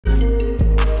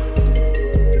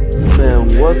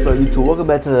What's up, YouTube? Welcome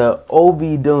back to the OV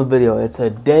Dylan video, and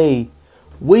today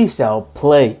we shall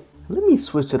play. Let me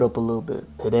switch it up a little bit.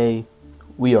 Today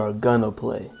we are gonna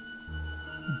play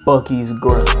Bucky's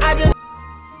Grind.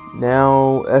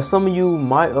 Now, as some of you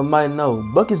might or might know,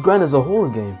 Bucky's Grind is a horror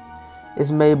game. It's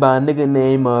made by a nigga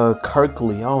named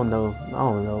Kirkley. I don't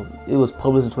know. It was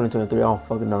published in 2023. I don't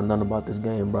fucking know nothing about this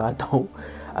game, bro. I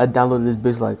downloaded this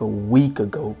bitch like a week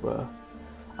ago, bro.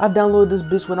 I downloaded this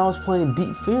bitch when I was playing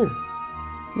Deep Fear.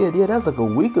 Yeah, that's like a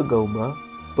week ago, bro.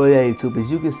 But yeah, YouTube,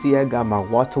 as you can see, I got my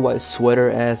Walter White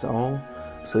sweater ass on.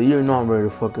 So you know I'm ready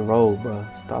to fucking roll, bro.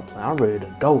 Stop playing. I'm ready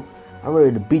to go. I'm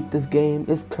ready to beat this game.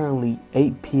 It's currently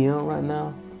 8 p.m. right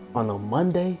now on a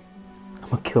Monday. I'm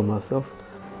gonna kill myself.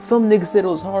 Some niggas said it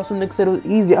was hard, some niggas said it was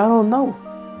easy. I don't know.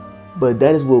 But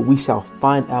that is what we shall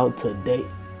find out today.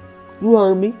 You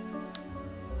heard me.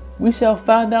 We shall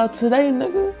find out today,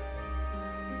 nigga.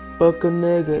 Fuck a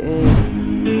nigga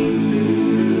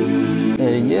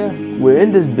and yeah, we're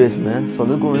in this bitch, man. So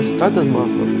let's go and start this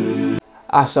motherfucker.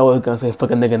 I sure was gonna say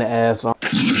fuck a nigga in the ass.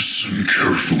 Listen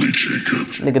carefully, Jacob.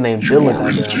 Nigga named You Dylan. are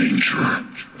in danger.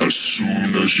 As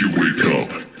soon as you wake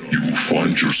up, you will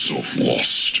find yourself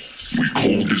lost. We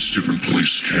call this different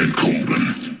place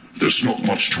Cancobin. There's not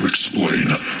much to explain,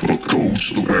 but go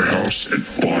to the warehouse and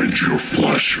find your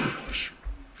flasher.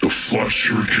 The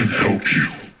flasher can help you.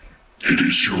 It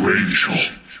is your angel.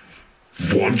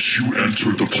 Once you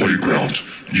enter the playground,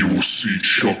 you will see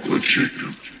chocolate,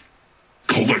 Jacob.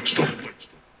 Collect them.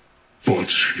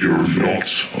 But you're not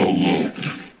alone.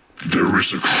 There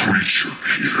is a creature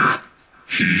here.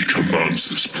 He commands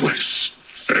this place,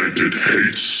 and it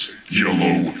hates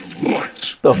yellow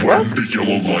light. When the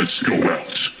yellow lights go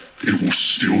out, it will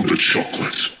steal the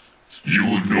chocolate. You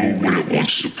will know when it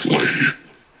wants to play.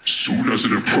 Soon as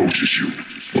it approaches you,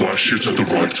 flash it at the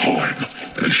right time,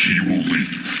 and he will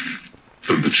leave.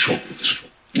 Then the chocolate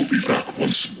will be back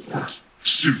once more.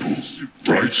 Simple,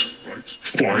 right?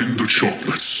 Find the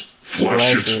chocolates,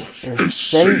 flash it, and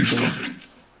save them.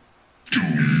 Do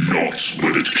not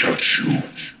let it catch you.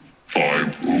 I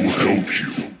will help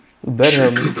you. You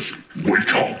better help me.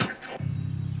 Wake up.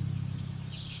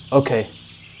 Okay.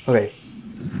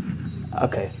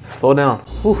 Slow down.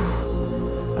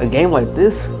 Whew. A game like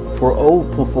this for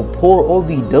poor OV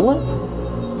Dylan?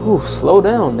 Ooh, slow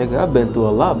down, nigga. I've been through a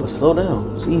lot, but slow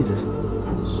down. Jesus.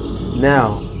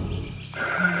 Now,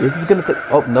 this is gonna take.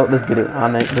 Oh no, let's get it.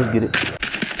 Let's get it.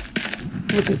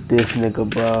 Look at this nigga,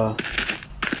 bro.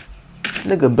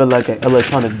 Nigga built like an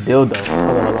electronic dildo.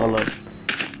 Hold up.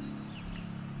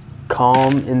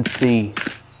 Calm and see.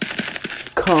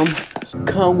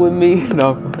 Come with me.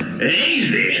 No. Hey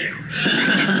there.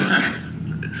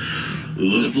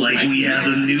 Looks like we have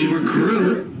a new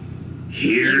recruit.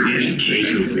 Here in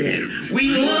Cancobin,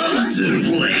 we love to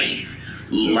play,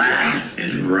 laugh,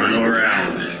 and run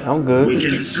around. I'm good. We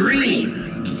can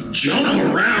scream, jump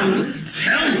around,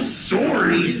 tell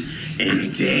stories,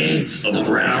 and dance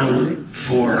around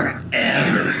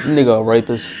forever. Nigga, a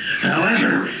rapist.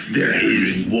 However, there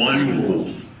is one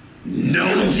rule. No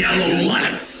yellow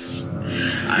lights.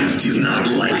 I do not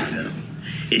like them.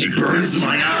 It burns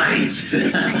my eyes.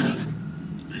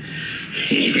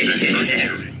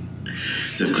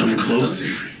 So come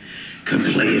closer. Come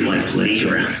play in my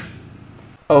playground.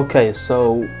 Okay,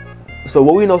 so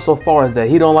what we know so far is that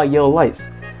he don't like yellow lights.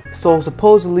 So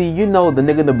supposedly, you know, the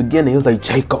nigga in the beginning, he was like,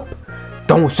 Jacob,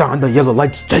 don't shine the yellow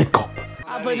lights, Jacob.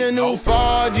 I put the new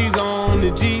 4Gs on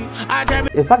the G.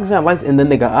 If I can shine lights in the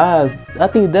nigga eyes, I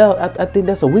think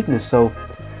that's a weakness. So,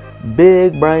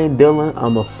 big brain Dylan,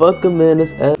 I'ma fuck him in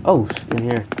his ass. Oh, in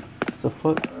here. What the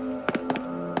fuck?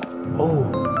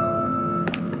 Oh.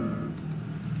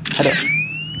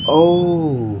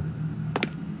 Oh.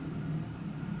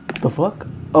 The fuck?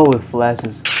 Oh, it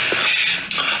flashes.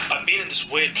 I've been in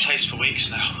this weird place for weeks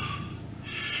now.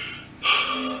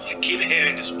 I keep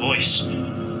hearing this voice.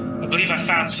 I believe I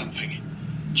found something.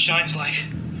 It shines like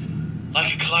a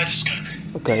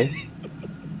kaleidoscope. Okay.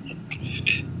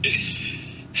 It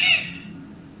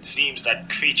seems that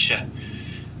creature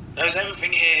knows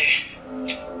everything here.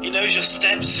 He knows your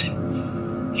steps.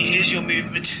 He hears your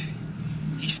movement.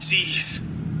 He sees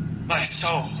my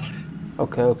soul.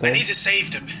 Okay. I need to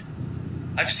save them.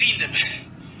 I've seen them.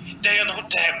 They are not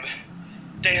them.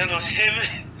 They are not him.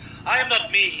 I am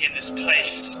not me in this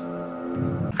place.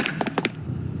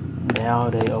 Now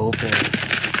they open.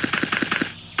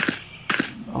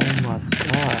 Oh my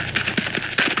god.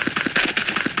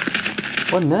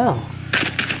 What now?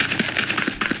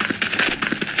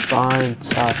 Fine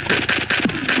chocolate.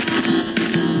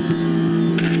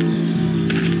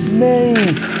 Man,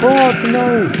 fuck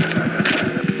no.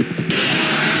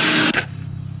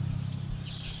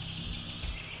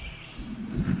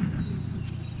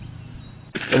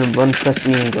 run, press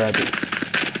E and grab it.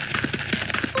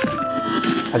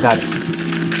 I got it.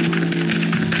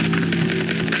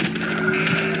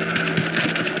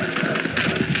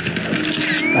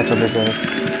 Got your bitch ass.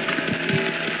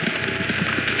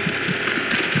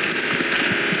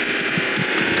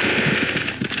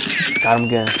 Got him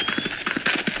again.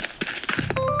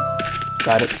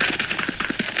 Got it.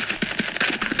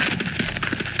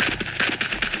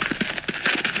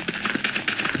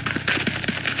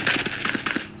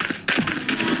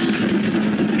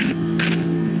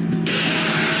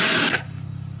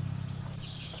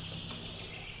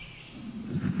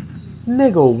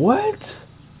 Nigga, what?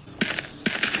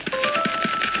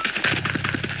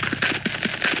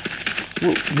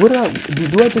 What do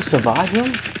I just survive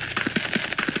him?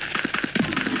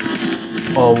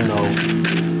 Oh no.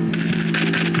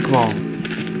 Come on.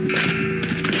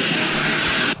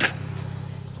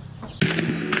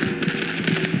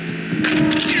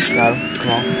 Got him.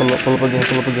 Come on. Pull up again,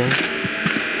 pull up again.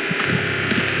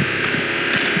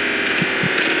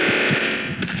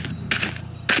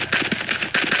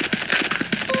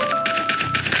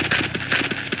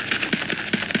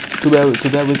 Too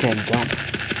bad we can't jump.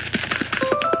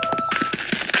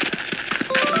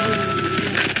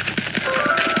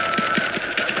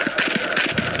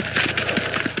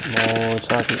 More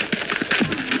chocolates.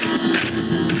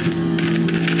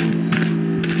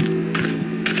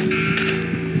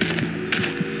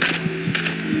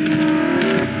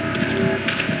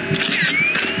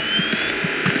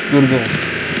 Do it again.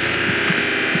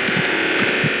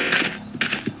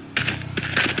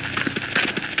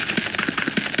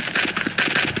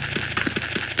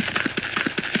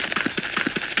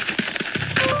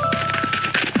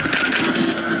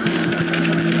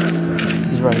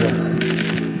 He's right here.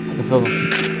 I can feel him.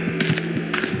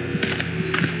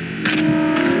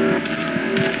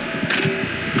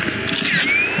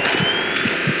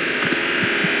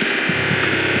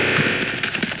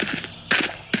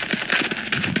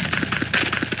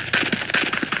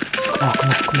 Come on.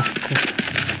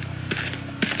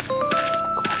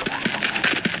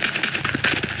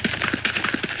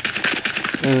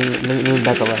 Let me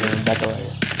back up right here.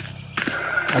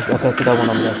 Okay, I see that one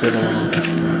over there.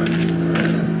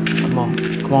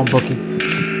 Come on, Bucky.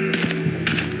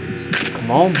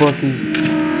 Come on, Bucky.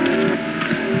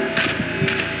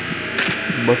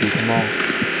 Bucky, come on.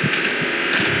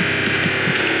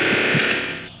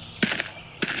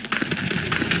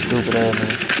 Stupid ass,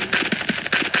 man.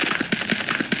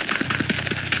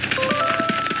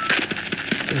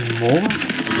 Any more?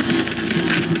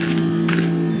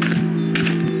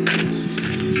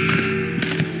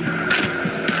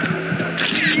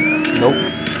 Nope.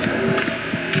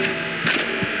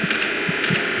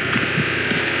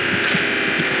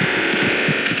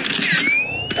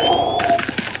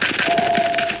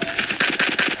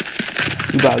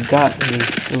 You got me,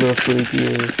 you little freak,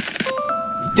 yeah.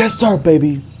 Yes, sir,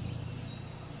 baby.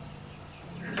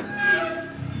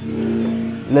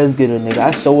 Let's get it, nigga.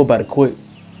 I so about to quit.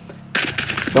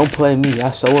 Don't play me.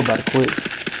 I so about to quit.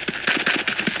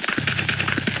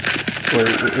 Wait,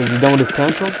 is he done with his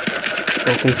tantrum?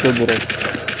 Or can he still get us?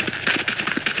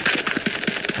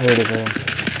 I heard it, man.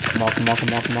 Come on.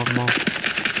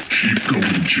 Keep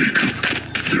going, Jacob.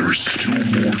 There is still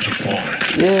more to find.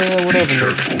 Yeah, whatever. Be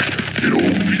careful. It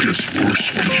only gets worse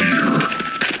from here.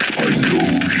 I know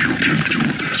you can do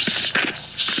this.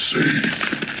 Save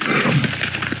them.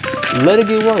 Let it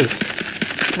get worse.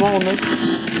 Come on, nigga.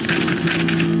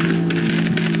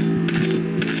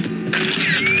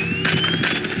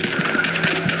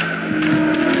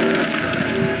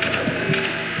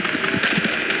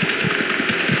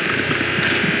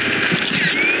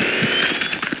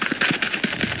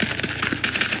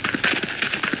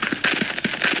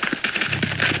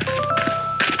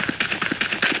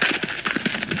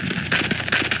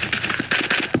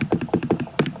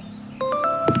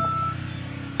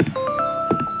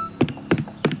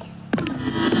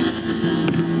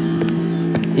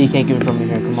 He can't get it from me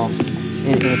here. Come on.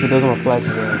 And if he doesn't, I'm gonna flash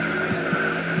his ass.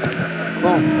 Come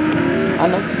on. I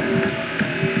know.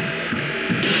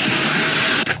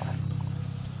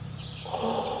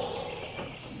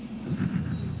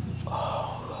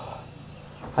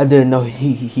 I didn't know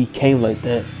he came like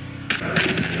that.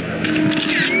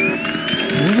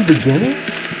 Is this the beginning?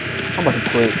 I'm about to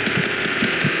quit.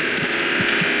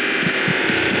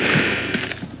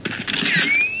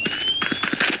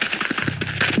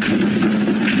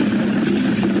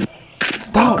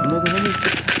 Stop, nigga. Let me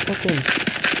fucking.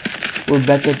 We're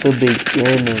back at the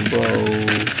beginning, bro.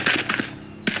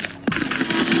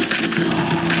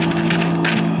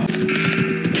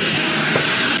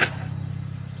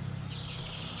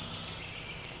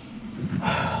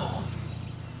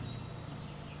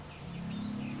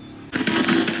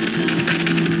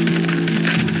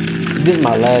 this is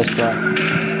my last try.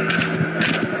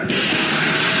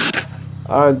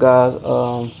 Alright guys,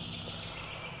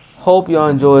 hope y'all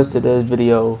enjoyed today's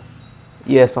video.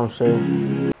 Yes, I'm sure.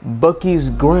 Bucky's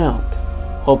ground.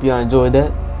 Hope y'all enjoyed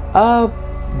that. I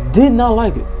did not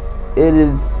like it. It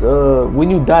is when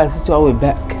you die, it sets you all the way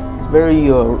back. It's very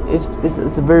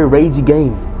it's a very ragey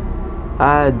game.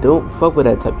 I don't fuck with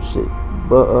that type of shit.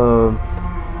 But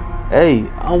hey,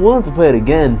 I'm willing to play it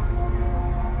again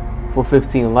for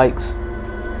 15 likes.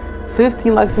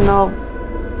 15 likes and I'll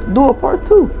do a part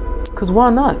 2. Cause why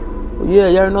not? But yeah,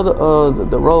 y'all know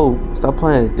the road. Stop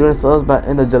playing. 300 subs by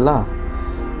end of July.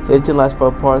 15 likes for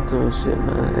a part 2 and shit,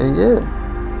 man. And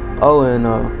yeah. Oh, and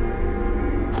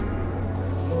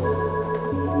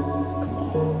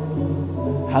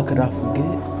how could I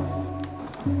forget?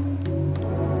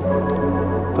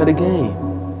 For the game.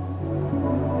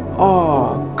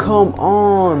 Oh, come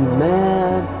on,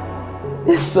 man.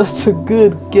 It's such a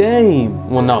good game.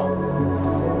 Well, no.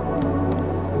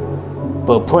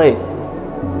 But play it.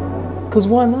 Cause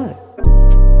why not?